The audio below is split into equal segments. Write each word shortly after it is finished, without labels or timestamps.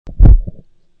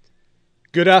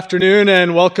Good afternoon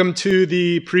and welcome to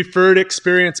the Preferred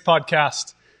Experience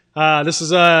podcast. This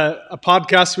is a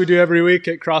podcast we do every week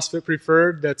at CrossFit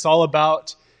Preferred that's all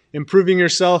about improving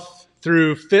yourself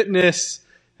through fitness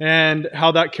and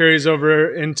how that carries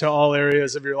over into all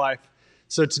areas of your life.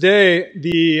 So today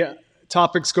the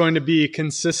topic's going to be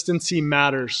consistency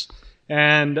matters.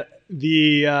 And as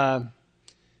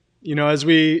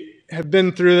we have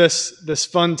been through this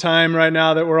fun time right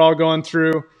now that we're all going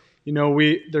through,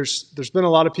 there's been a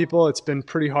lot of people, it's been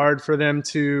pretty hard for them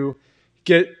to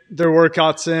get their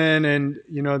workouts in, and,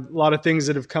 a lot of things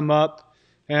that have come up,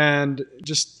 and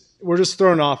we're just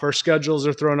thrown off. Our schedules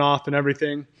are thrown off and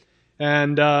everything.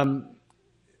 And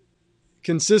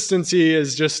consistency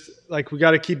is just like, we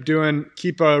got to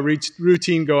keep a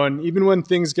routine going. Even when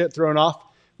things get thrown off,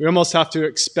 we almost have to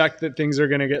expect that things are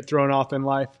going to get thrown off in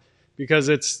life, because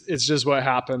it's just what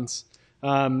happens.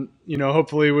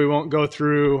 Hopefully we won't go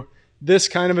through this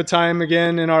kind of a time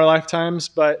again in our lifetimes,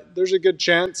 but there's a good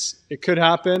chance it could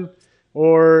happen,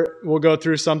 or we'll go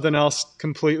through something else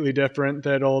completely different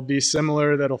that'll be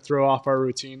similar, that'll throw off our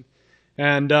routine.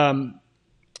 And I'm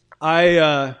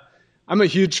a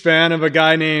huge fan of a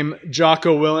guy named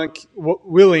Jocko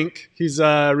Willink. He's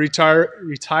a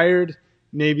retired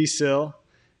Navy SEAL,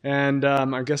 and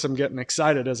I guess I'm getting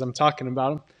excited as I'm talking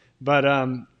about him. But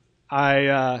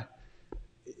I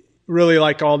really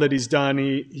like all that he's done.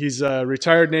 He's a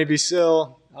retired Navy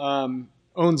SEAL,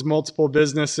 owns multiple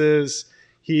businesses.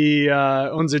 He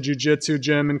owns a jiu-jitsu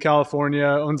gym in California,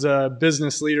 owns a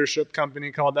business leadership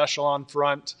company called Echelon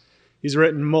Front. He's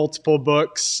written multiple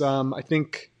books. I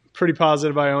think pretty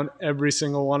positive I own every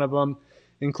single one of them,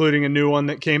 including a new one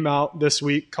that came out this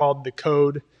week called The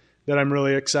Code that I'm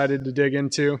really excited to dig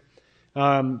into.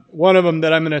 One of them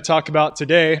that I'm going to talk about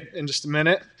today in just a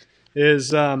minute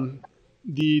is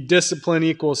the Discipline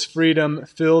Equals Freedom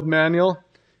Field Manual.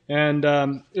 And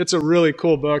it's a really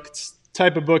cool book. It's the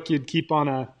type of book you'd keep on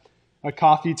a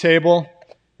coffee table,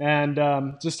 and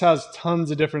just has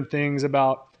tons of different things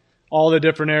about all the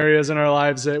different areas in our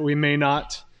lives that we may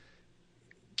not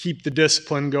keep the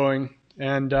discipline going.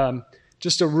 And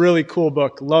just a really cool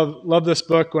book. Love this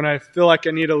book. When I feel like I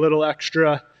need a little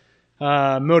extra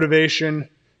motivation,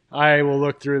 I will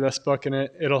look through this book, and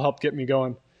it'll help get me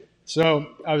going. So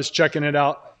I was checking it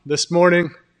out this morning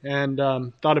and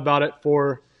thought about it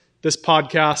for this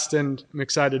podcast, and I'm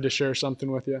excited to share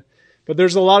something with you. But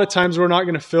there's a lot of times we're not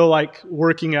going to feel like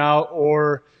working out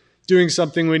or doing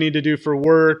something we need to do for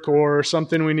work or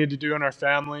something we need to do in our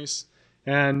families.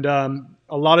 And a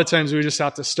lot of times we just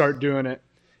have to start doing it.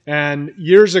 And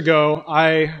years ago,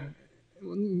 I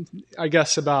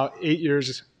guess about 8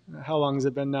 years, how long has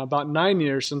it been now? About 9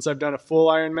 years since I've done a full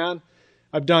Ironman.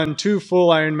 I've done 2 full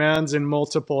Ironmans and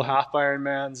multiple half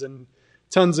Ironmans and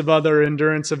tons of other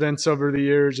endurance events over the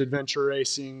years, adventure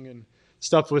racing and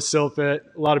stuff with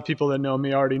SilFit. A lot of people that know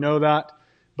me already know that.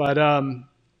 But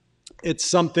it's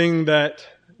something that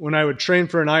when I would train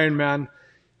for an Ironman,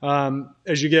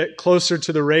 as you get closer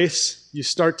to the race, you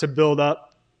start to build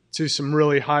up to some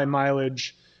really high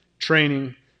mileage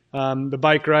training. The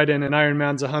bike ride in an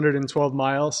Ironman's 112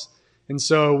 miles. And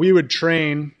so we would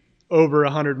train over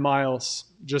 100 miles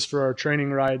just for our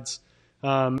training rides,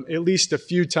 at least a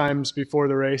few times before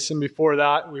the race. And before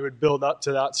that, we would build up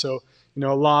to that. So, a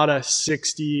lot of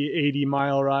 60, 80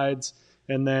 mile rides,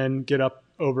 and then get up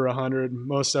over 100.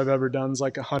 Most I've ever done is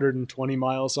like 120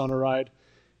 miles on a ride.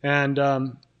 And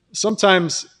a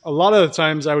lot of the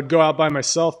times I would go out by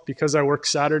myself because I work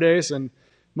Saturdays, and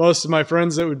most of my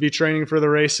friends that would be training for the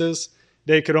races,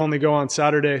 they could only go on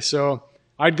Saturday. So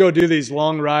I'd go do these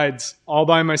long rides all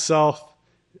by myself.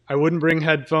 I wouldn't bring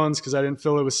headphones because I didn't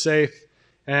feel it was safe.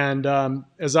 And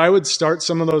as I would start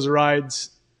some of those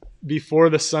rides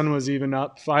before the sun was even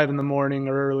up, 5 a.m. or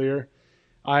earlier,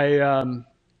 I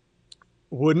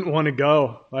wouldn't want to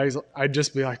go. I'd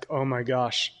just be like, oh my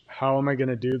gosh, how am I going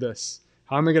to do this?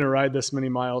 How am I going to ride this many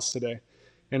miles today?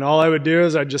 And all I would do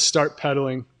is I'd just start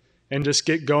pedaling and just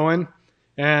get going.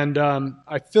 And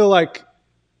I feel like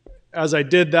as I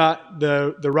did that,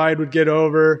 the ride would get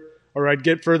over, or I'd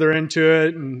get further into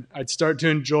it and I'd start to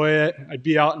enjoy it. I'd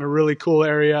be out in a really cool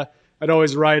area. I'd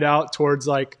always ride out towards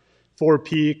like Four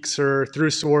Peaks or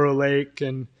through Saguaro Lake,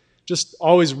 and just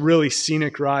always really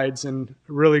scenic rides, and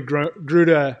really grew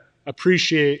to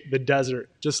appreciate the desert.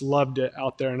 Just loved it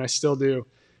out there, and I still do.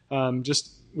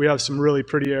 We have some really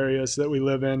pretty areas that we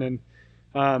live in, and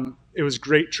it was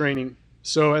great training.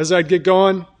 So as I'd get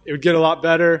going, it would get a lot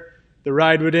better. The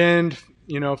ride would end,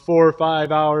 4 or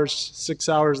 5 hours, 6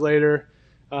 hours later.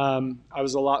 I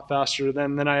was a lot faster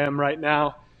then than I am right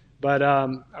now. But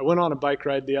I went on a bike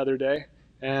ride the other day,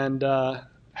 and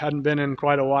hadn't been in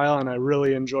quite a while, and I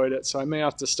really enjoyed it. So I may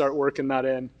have to start working that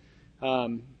in.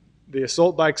 The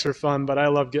assault bikes are fun, but I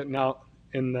love getting out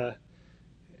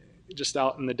just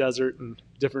out in the desert and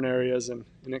different areas and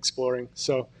exploring.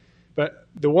 So, but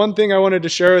the one thing I wanted to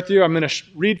share with you, I'm going to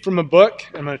read from a book.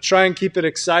 I'm going to try and keep it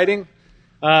exciting.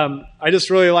 I just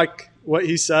really like what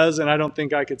he says, and I don't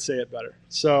think I could say it better.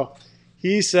 So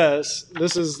he says,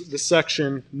 this is the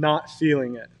section, not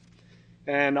feeling it.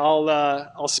 And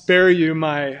I'll spare you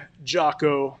my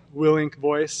Jocko Willink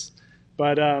voice.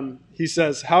 But he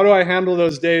says, how do I handle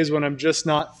those days when I'm just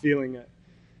not feeling it?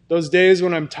 Those days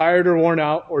when I'm tired or worn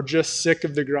out or just sick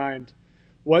of the grind.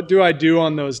 What do I do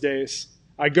on those days?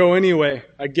 I go anyway.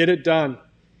 I get it done.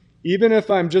 Even if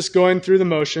I'm just going through the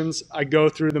motions, I go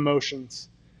through the motions.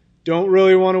 Don't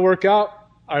really want to work out?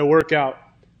 I work out.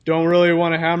 Don't really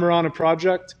want to hammer on a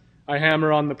project? I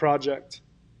hammer on the project.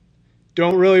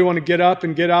 Don't really want to get up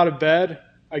and get out of bed?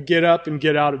 I get up and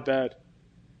get out of bed.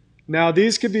 Now,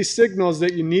 these could be signals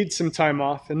that you need some time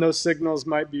off, and those signals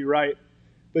might be right.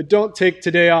 But don't take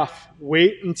today off.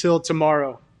 Wait until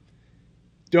tomorrow.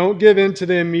 Don't give in to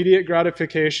the immediate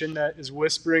gratification that is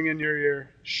whispering in your ear.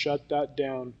 Shut that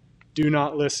down. Do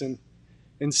not listen.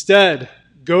 Instead,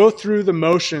 go through the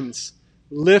motions.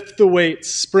 Lift the weights,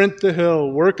 sprint the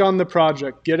hill, work on the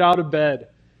project, get out of bed.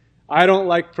 I don't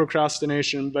like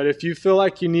procrastination, but if you feel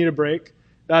like you need a break,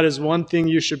 that is one thing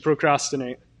you should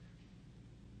procrastinate.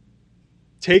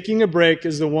 Taking a break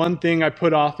is the one thing I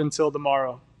put off until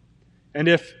tomorrow. And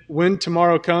if when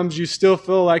tomorrow comes, you still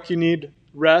feel like you need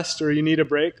rest or you need a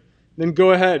break, then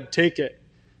go ahead, take it.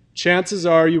 Chances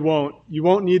are you won't. You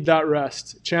won't need that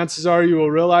rest. Chances are you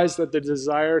will realize that the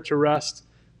desire to rest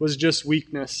was just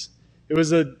weakness. It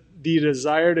was the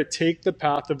desire to take the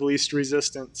path of least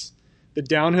resistance, the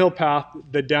downhill path,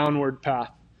 the downward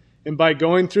path. And by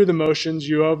going through the motions,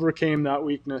 you overcame that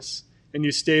weakness, and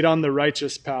you stayed on the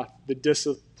righteous path, the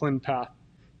disciplined path.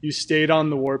 You stayed on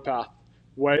the war path,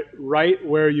 right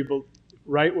where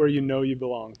you know you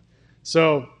belong.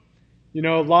 So, a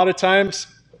lot of times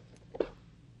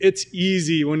it's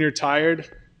easy when you're tired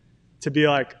to be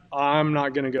like, I'm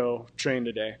not going to go train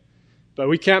today. But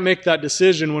we can't make that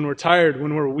decision when we're tired,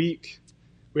 when we're weak.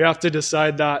 We have to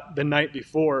decide that the night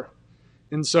before.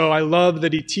 And so I love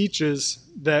that he teaches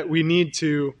that we need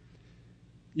to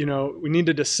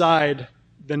decide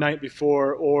the night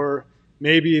before, or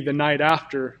maybe the night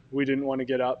after we didn't want to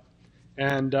get up.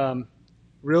 And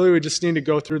really, we just need to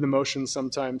go through the motions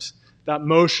sometimes. That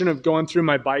motion of going through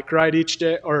my bike ride each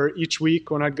day or each week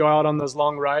when I'd go out on those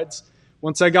long rides,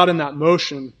 once I got in that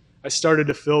motion, I started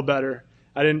to feel better.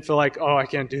 I didn't feel like, I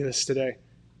can't do this today.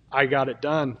 I got it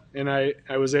done. And I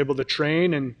was able to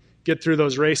train and get through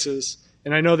those races.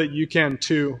 And I know that you can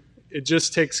too. It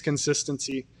just takes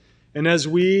consistency. And as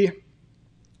we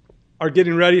are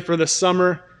getting ready for the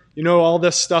summer, all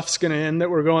this stuff's going to end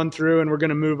that we're going through, and we're going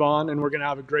to move on, and we're going to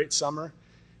have a great summer.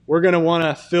 We're going to want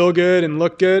to feel good and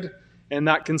look good. And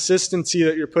that consistency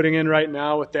that you're putting in right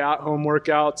now with the at-home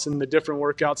workouts and the different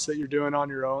workouts that you're doing on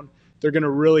your own, they're going to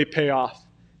really pay off.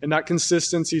 And that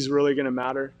consistency is really going to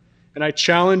matter. And I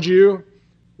challenge you,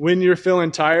 when you're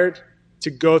feeling tired, to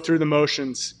go through the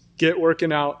motions, get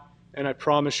working out, and I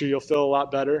promise you, you'll feel a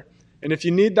lot better. And if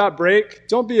you need that break,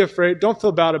 don't be afraid. Don't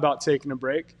feel bad about taking a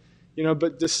break,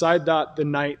 but decide that the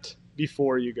night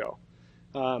before you go,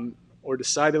 or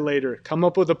decide it later. Come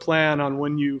up with a plan on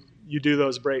when you do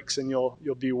those breaks, and you'll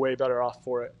be way better off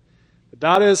for it. But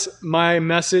that is my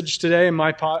message today,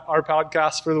 our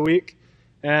podcast for the week.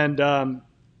 And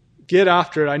get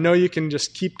after it. I know you can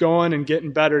just keep going and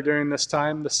getting better during this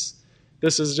time. This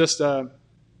is just a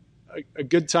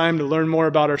good time to learn more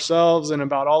about ourselves and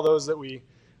about all those that we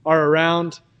are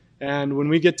around. And when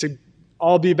we get to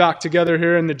all be back together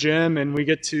here in the gym, and we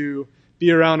get to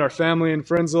be around our family and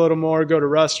friends a little more, go to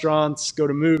restaurants, go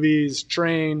to movies,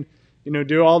 train,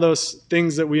 do all those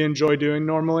things that we enjoy doing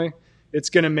normally, it's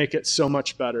going to make it so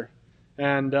much better.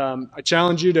 And I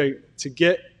challenge you to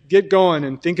get going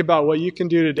and think about what you can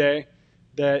do today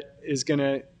that is going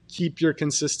to keep your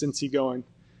consistency going.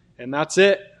 And that's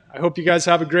it. I hope you guys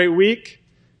have a great week,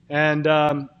 and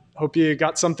hope you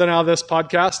got something out of this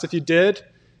podcast. If you did,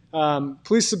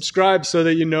 please subscribe so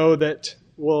that you know that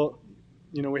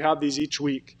we have these each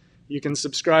week. You can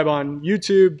subscribe on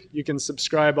YouTube. You can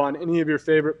subscribe on any of your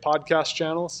favorite podcast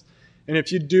channels. And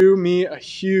if you do me a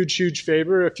huge, huge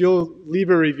favor, if you'll leave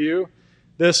a review,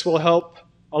 this will help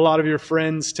a lot of your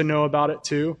friends to know about it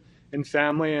too, and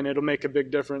family, and it'll make a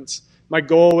big difference. My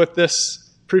goal with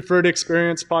this Preferred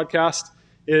Experience podcast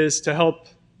is to help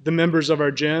the members of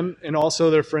our gym and also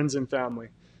their friends and family.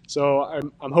 So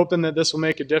I'm hoping that this will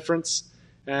make a difference,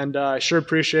 and I sure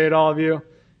appreciate all of you.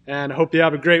 And I hope you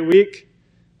have a great week.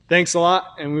 Thanks a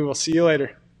lot, and we will see you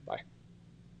later.